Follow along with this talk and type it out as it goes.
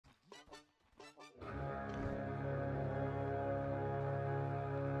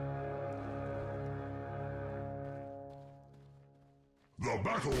The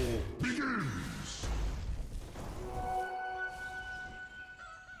battle begins!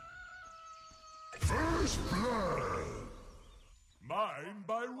 First blood! Mine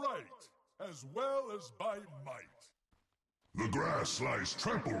by right, as well as by might. The grass lies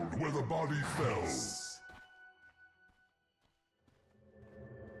trampled where the body fell.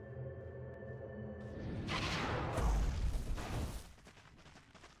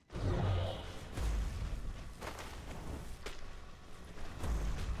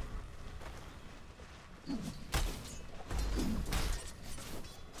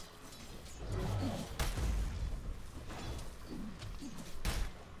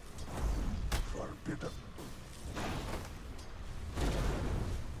 Forbidden.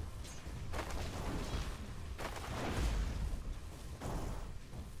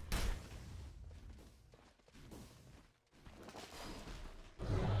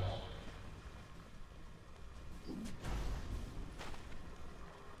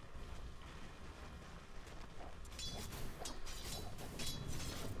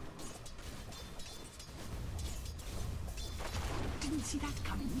 Didn't see that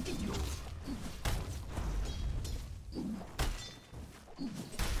coming, did you?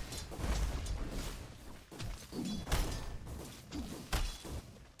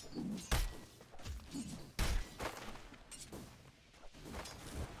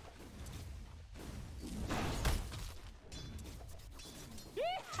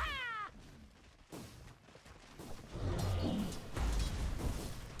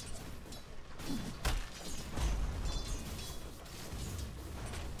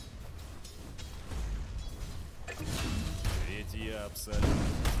 Ведь я абсолютно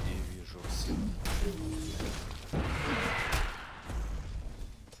не вижу всего.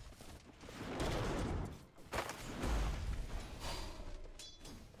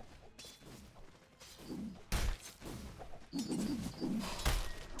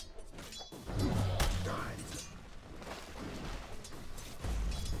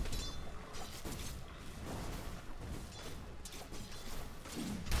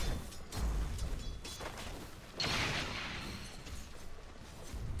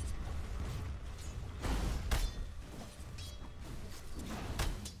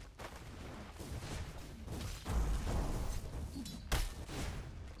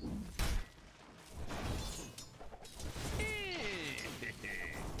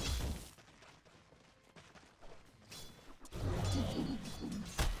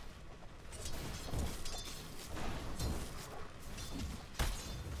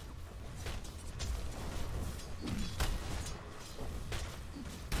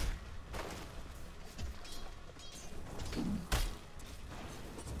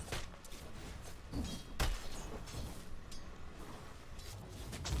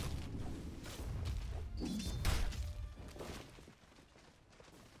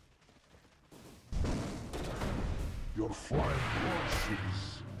 Your flying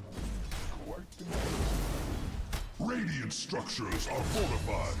horses. Quite impressive. Radiant structures are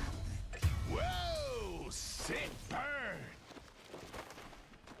fortified. Whoa! Sick burn!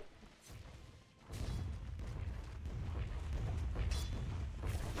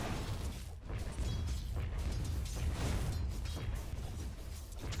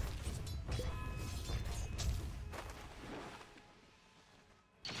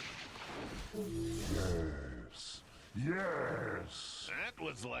 Yes. Yes. That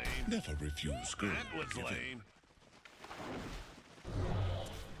was lame. Never refuse good. That was lame.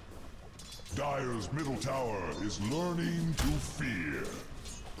 Dire's middle tower is learning to fear.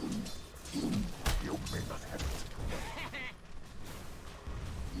 You may not have it.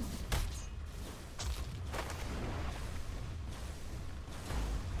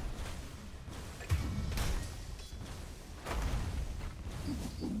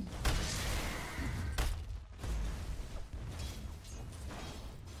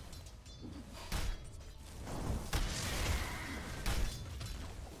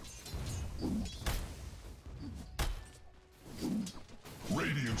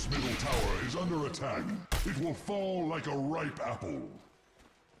 Radiant's middle tower is under attack. It will fall like a ripe apple.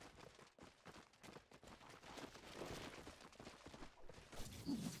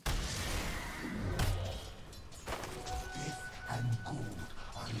 Death and good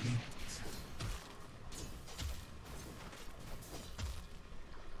are linked.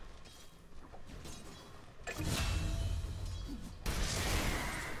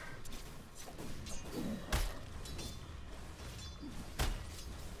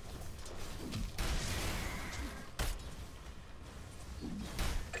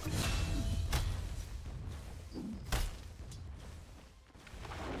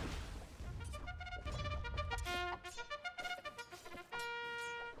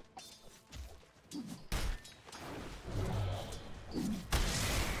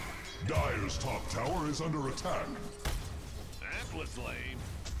 Dire's top tower is under attack. That was lame.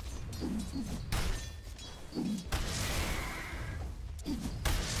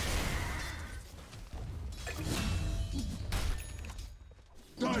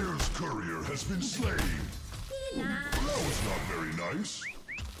 Dire's courier has been slain. That was not very nice.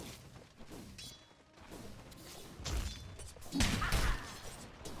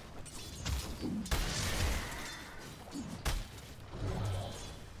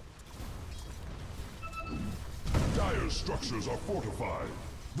 Dire's structures are fortified.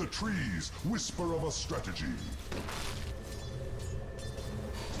 The trees whisper of a strategy.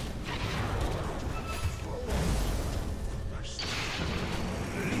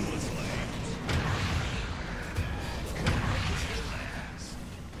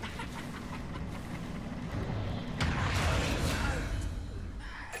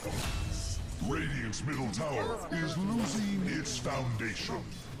 Radiant's middle tower is losing its foundation.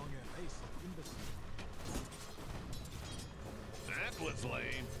 That was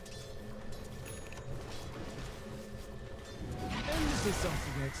lame. And this is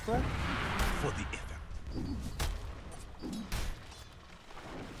something extra for the effect.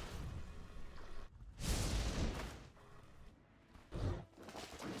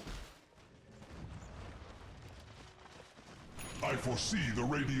 I foresee the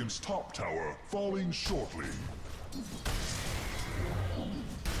Radiant's top tower falling shortly.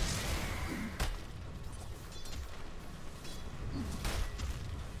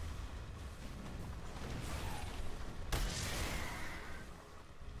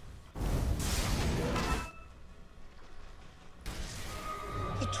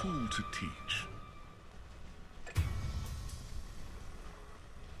 A tool to teach.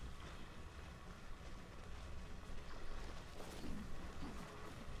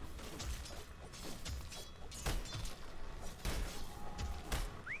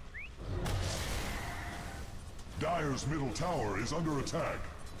 Dire's middle tower is under attack.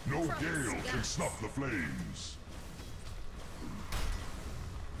 No gale can snuff the flames.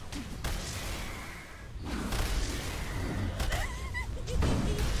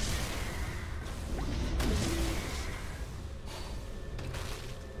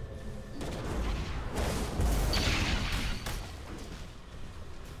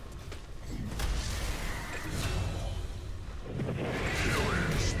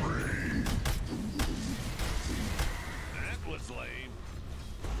 Killing spree. That was lame.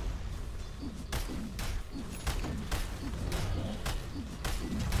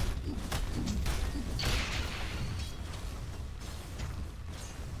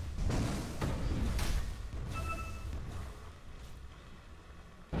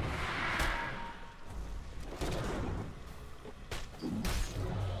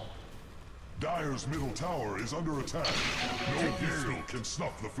 Dire's middle tower is under attack. No gale can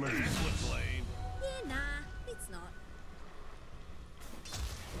snuff the flames. That was lame. Yeah, nah, it's not.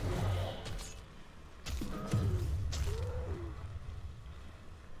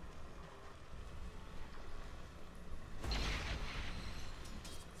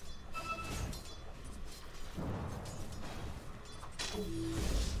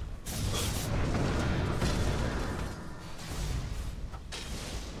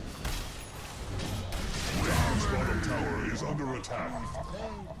 Radiant's bottom tower is under attack.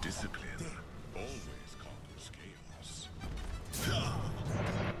 Discipline always conquers chaos.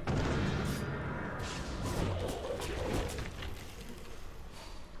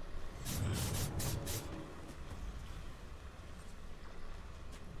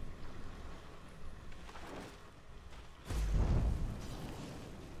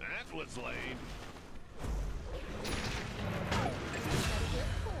 That was lame.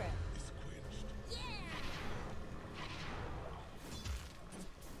 It's quenched.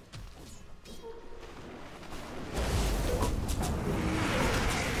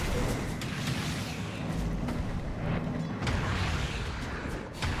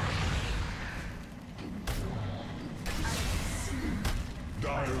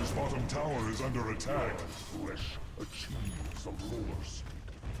 Dire's bottom tower is under attack. Flesh achieves a roller skate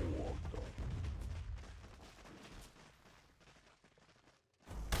forward.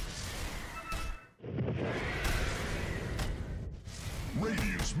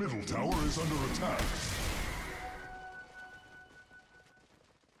 Radiant's middle tower is under attack.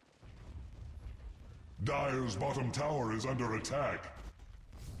 Dire's bottom tower is under attack.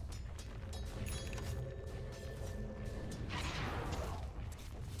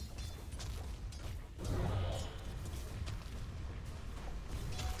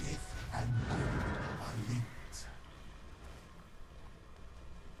 Death and good are linked.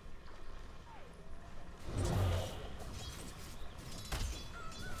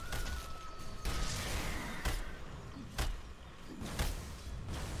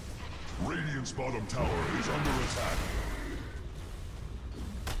 Radiant's bottom tower is under attack.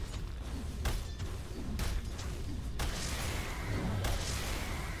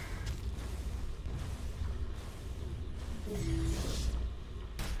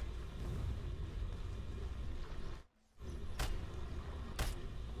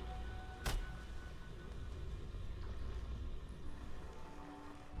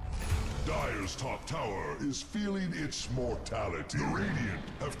 Dire's top tower is feeling its mortality. The Radiant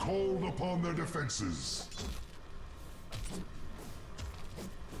have called upon their defenses.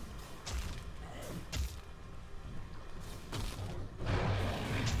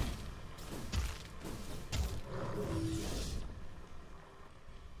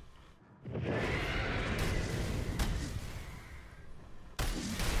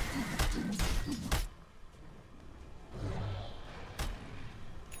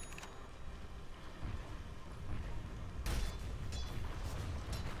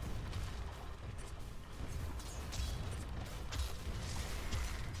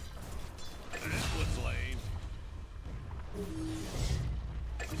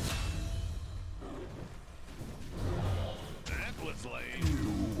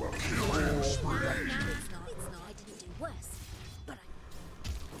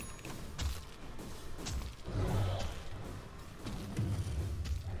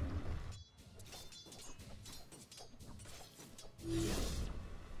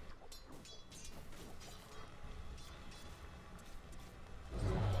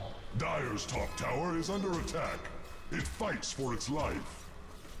 Dire's top tower is under attack. It fights for its life.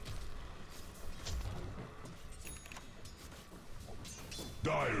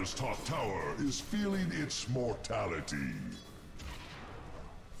 Dire's top tower is feeling its mortality.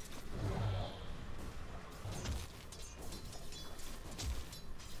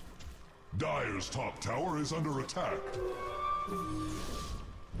 Dire's top tower is under attack.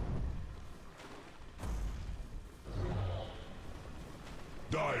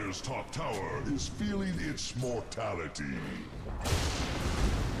 Dire's top tower is feeling its mortality.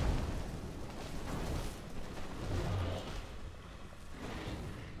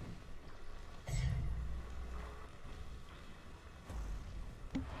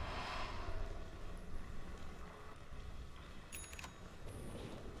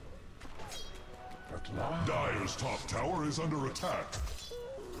 Dire's top tower is under attack.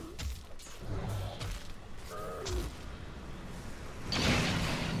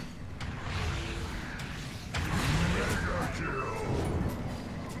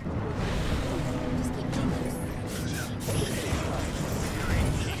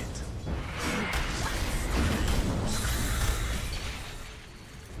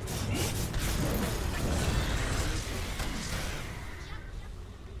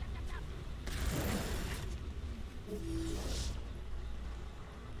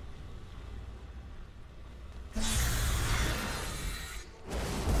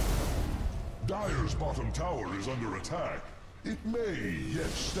 Dire's bottom tower is under attack. It may yet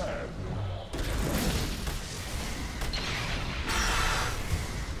stand.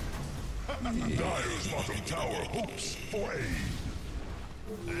 Dire's bottom tower hopes for aid.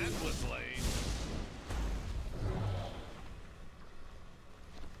 That was late.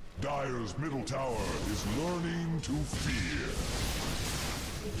 Dire's middle tower is learning to fear.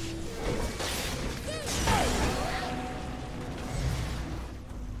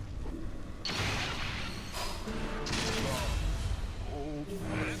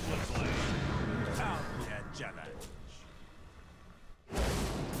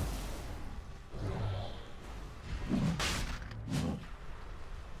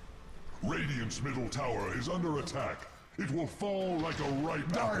 Radiant's middle tower is under attack. It will fall like a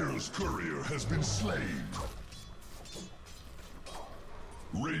ripe Dire's courier has been slain.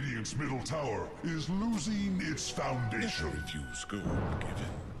 Radiant's middle tower is losing its foundation. Very few gold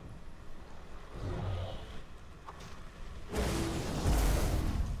given.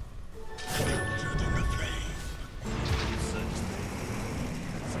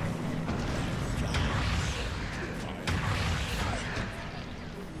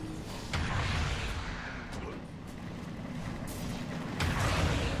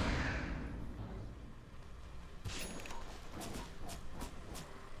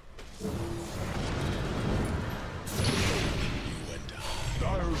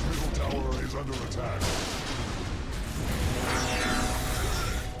 Dire's middle tower is under attack.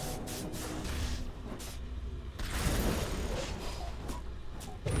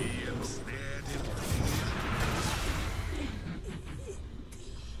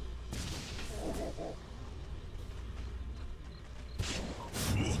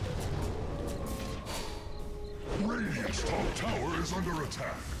 Radiant's top tower is under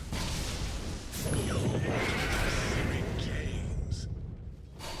attack. Games.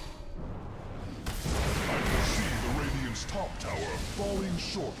 I foresee the Radiant's top tower falling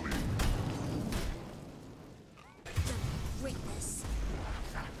shortly. The greatness.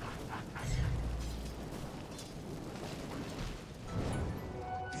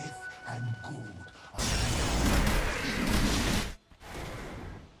 Death and good.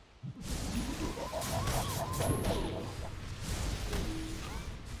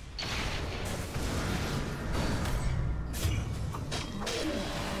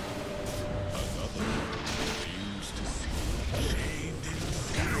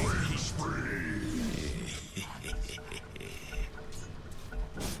 Killing spree.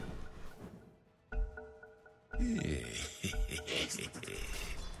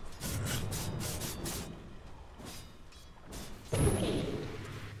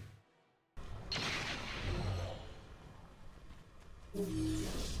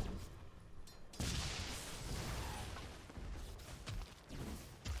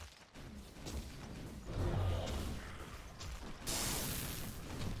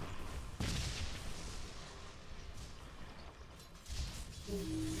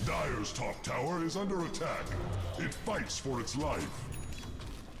 Dire's top tower is under attack. It fights for its life.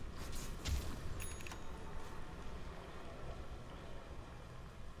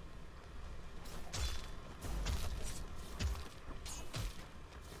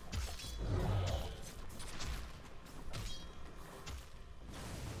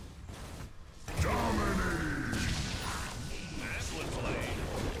 Dominate! Excellent play.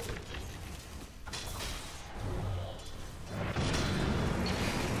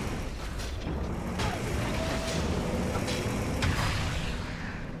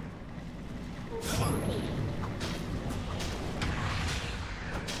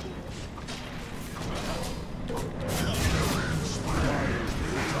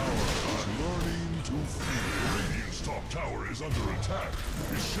 Learning to fear. Radiant's top tower is under attack.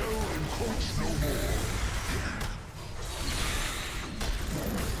 It shall encroach no more.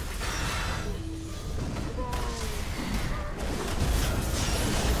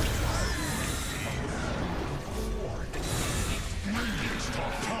 Radiant's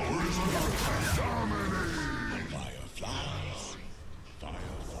top tower is under attack. Dominate! Fireflies.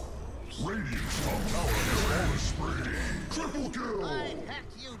 Firefalls. Radiant's top tower is on a spree. Triple kill! I'd hack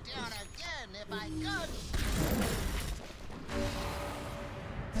you down again if I could.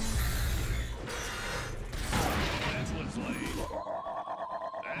 Excellent play.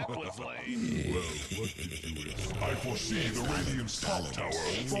 Excellent play. Well, what did you do? I foresee the Radiant's top tower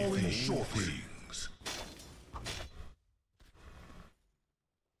falling shortly.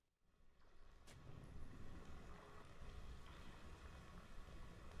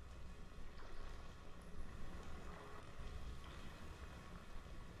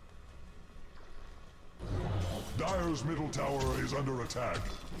 Dire's middle tower is under attack.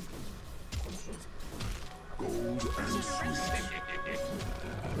 Gold and sweet.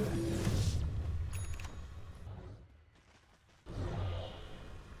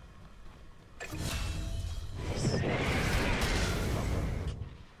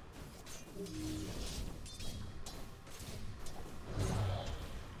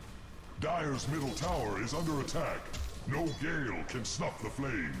 Dire's middle tower is under attack. No gale can snuff the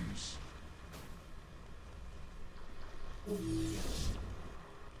flames.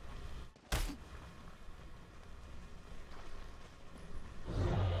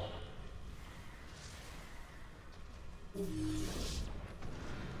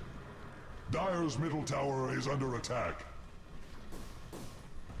 Dire's middle tower is under attack.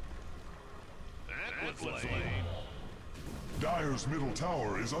 Excellent play. Dire's middle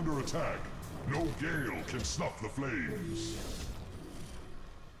tower is under attack. No gale can snuff the flames.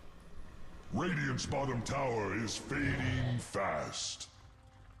 Radiant's bottom tower is fading fast.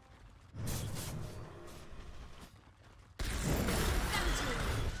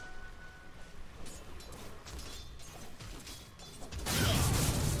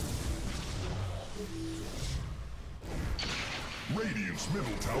 Radiant's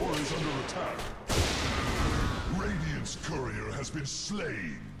middle tower is under attack. Radiant's courier has been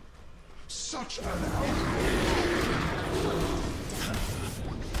slain. Such an outrage!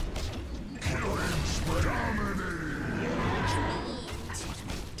 Killing spree! Dominate!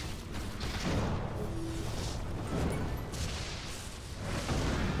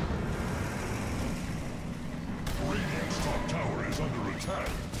 Radiant's top tower is under attack.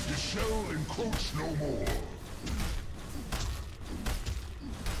 It shall encroach no more.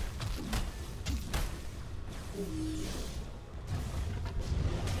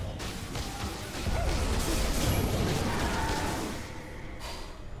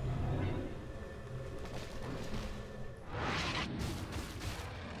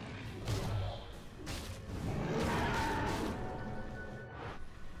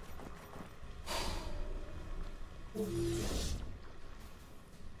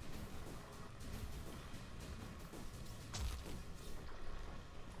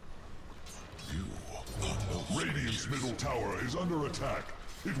 is under attack.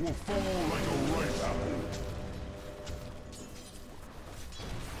 It will fall like a ripe apple.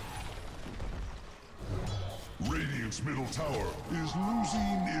 Radiant's middle tower is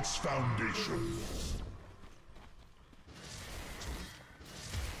losing its foundation.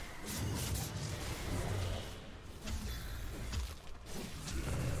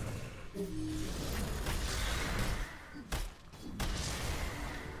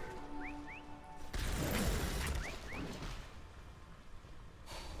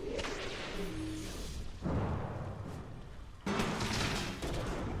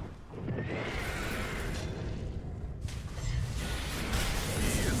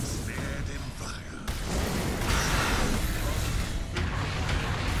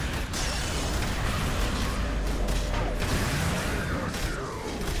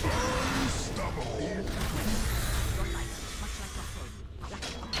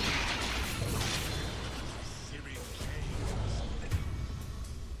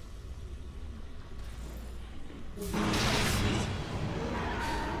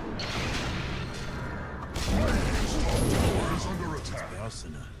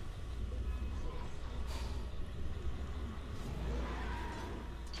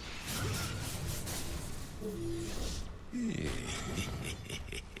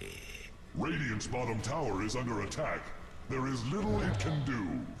 Radiant's bottom tower is under attack. There is little it can do.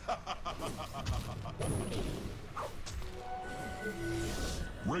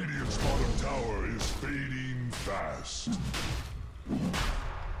 Radiant's bottom tower is fading fast. A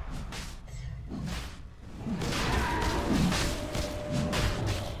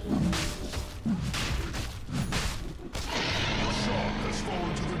shot has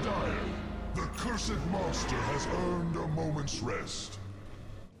fallen to the dire. The cursed monster has earned a moment's rest.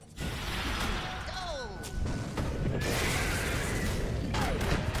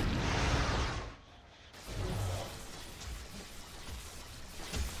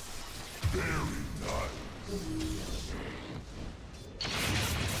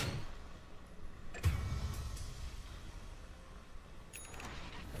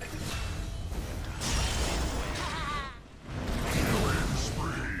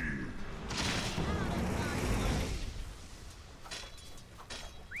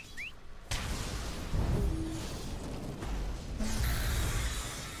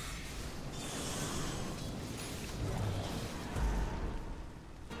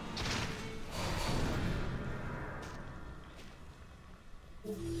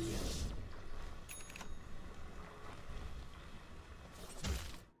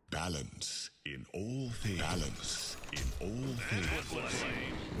 Balance in all things. Balance in all things.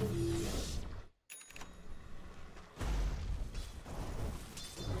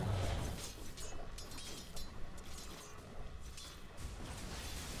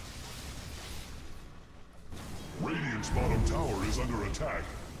 Radiant's bottom tower is under attack.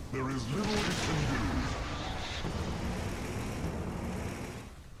 There is little it can do.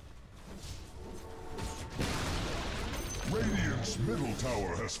 Radiant's middle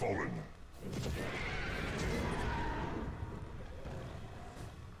tower has fallen.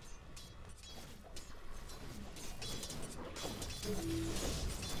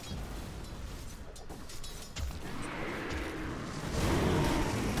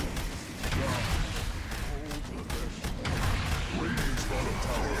 Radiant's bottom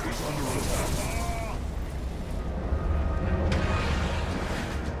tower is under attack.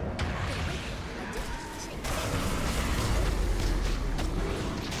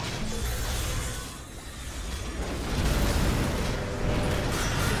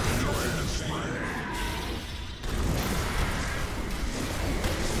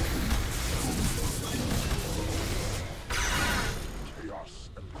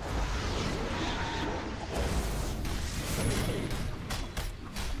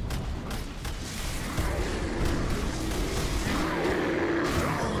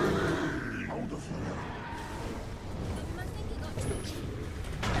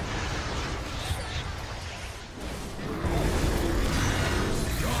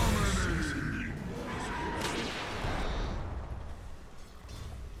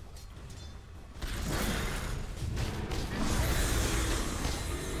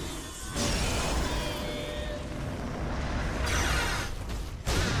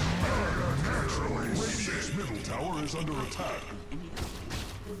 Tower is under attack.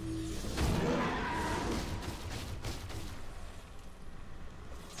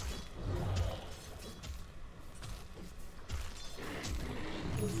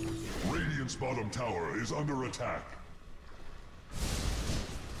 Radiant's bottom tower is under attack.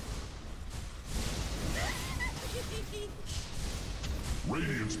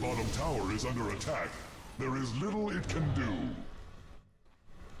 Radiant's bottom tower is under attack. there is little it can do.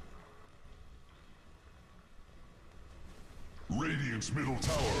 Radiant's middle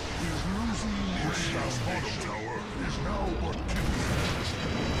tower is losing its bottom tower is now but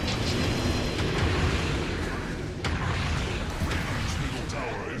Radiant's middle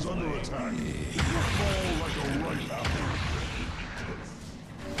tower is under attack. It will fall like a ripe apple.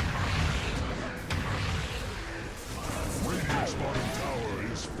 Radiant's bottom tower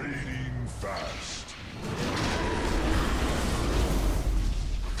is fading fast.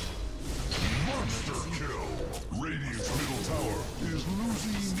 Monster kill! Radiant's middle tower is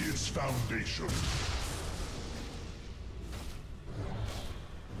losing its foundation.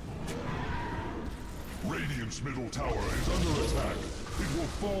 Radiant's middle tower is under attack. It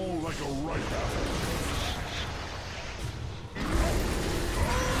will fall like a ripe apple.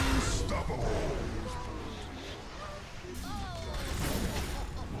 Unstoppable!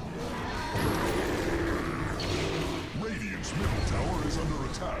 Radiant's middle tower is under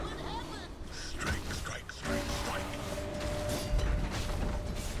attack. Strike, strike, strike, strike.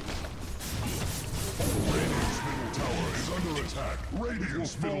 Radiant's middle tower is under attack.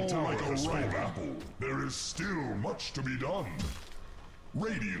 Radiant's middle tower like a ripe apple. There is still much to be done.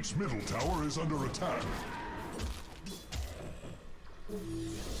 Radiant's middle tower is under attack.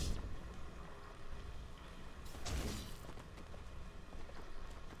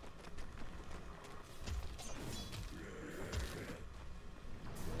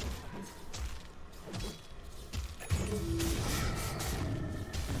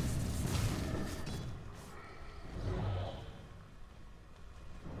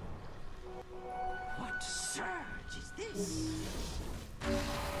 What surge is this?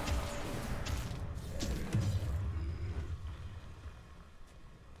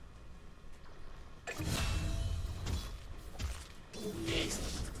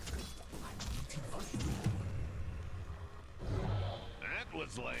 That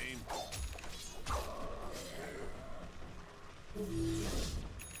was lame.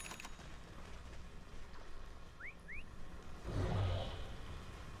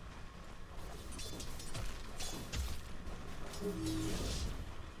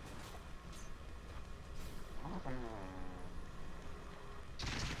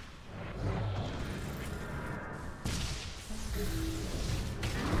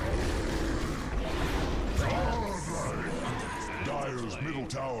 Dire's middle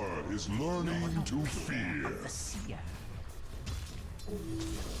tower is learning to fear. The Seer.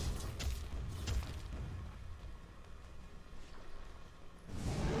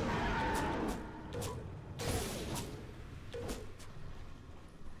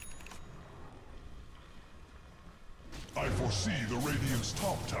 I foresee the Radiant's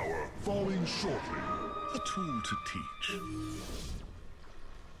top tower falling shortly. A tool to teach.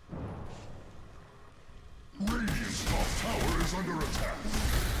 Radiant's top tower is under attack.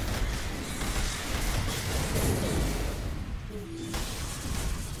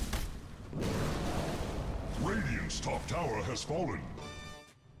 Radiant's top tower has fallen.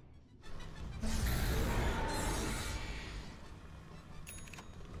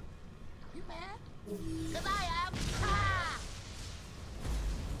 You mad? 'Cause I am. Ah!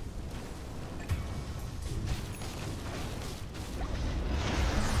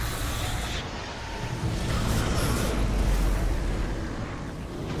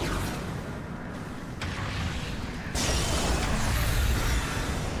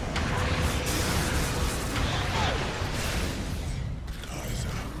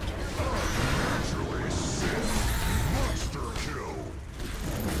 Naturally sick. Monster kill.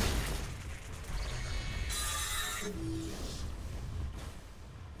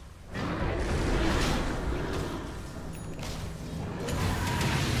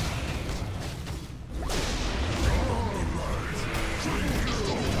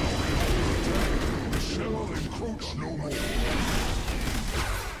 Shall encroach no more.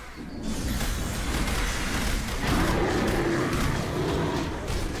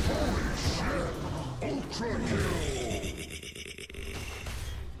 Holy shit! Ultra kill!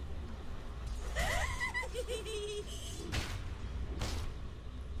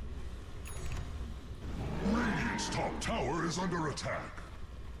 Radiant's top tower is under attack.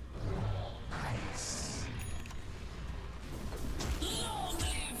 Nice. Long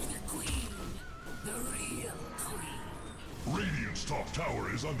live the Queen, the real Queen. Radiant's top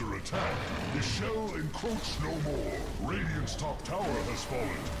tower is under attack. It shall encroach no more. Radiant's top tower has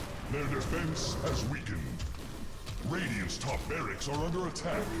fallen. Their defense has weakened. Radiant's top barracks are under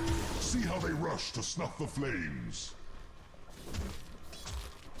attack. See how they rush to snuff the flames.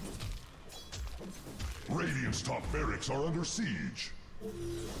 Radiant's top barracks are under siege.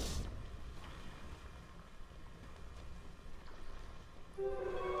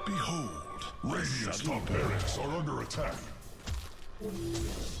 Radiant's top barracks are under attack.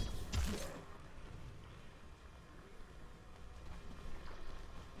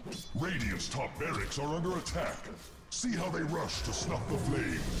 Radiant's top barracks are under attack. See how they rush to snuff the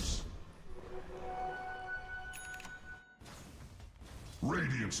flames.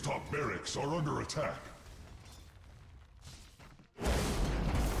 Radiant's top barracks are under attack.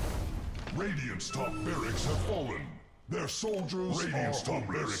 Radiant's top barracks have fallen. Their soldiers Radiant's top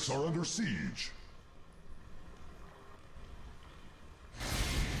barracks are under siege.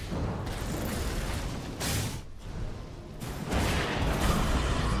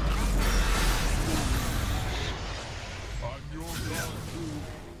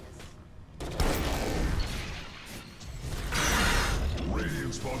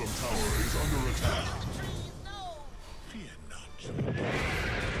 Radiant's bottom tower is under attack. Fear not.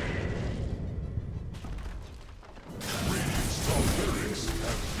 Radiant's top barracks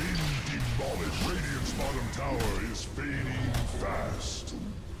have been demolished. Radiant's bottom tower is fading fast.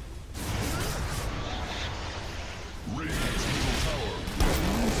 Radiant's middle tower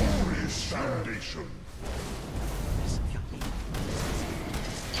losing its foundation.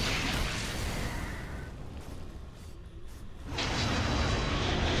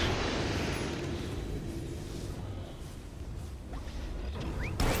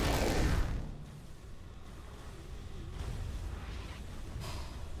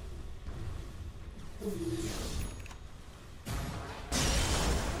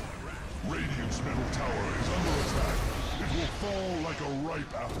 Radiant's middle tower is under attack. It will fall like a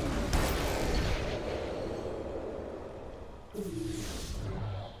ripe apple.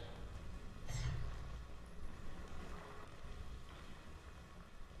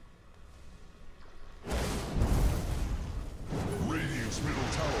 Radiant's middle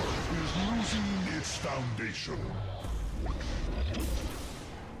tower is losing its foundation.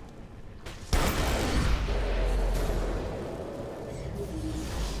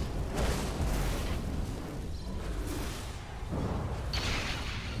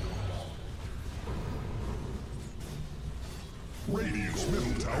 Radiant's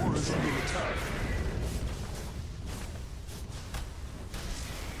middle tower is under attack.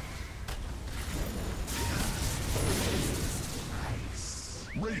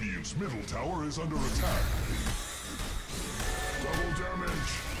 Radiant's middle tower is under attack. Double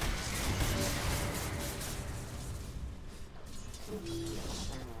damage.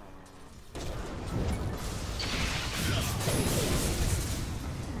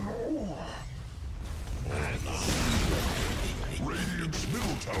 Radiant's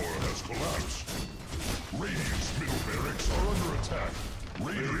middle tower has collapsed. Radiant's middle barracks are under attack.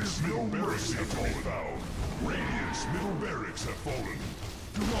 Radiant's middle barracks have fallen down. Radiant's middle barracks have fallen.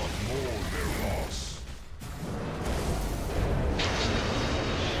 Do not mourn their loss.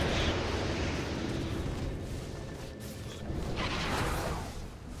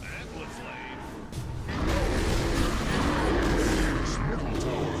 Radiant's middle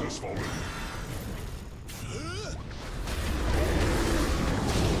tower has fallen.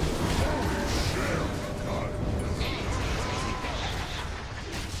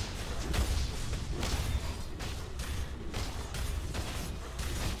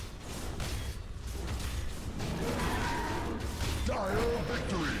 Dire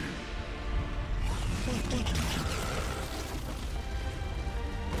victory!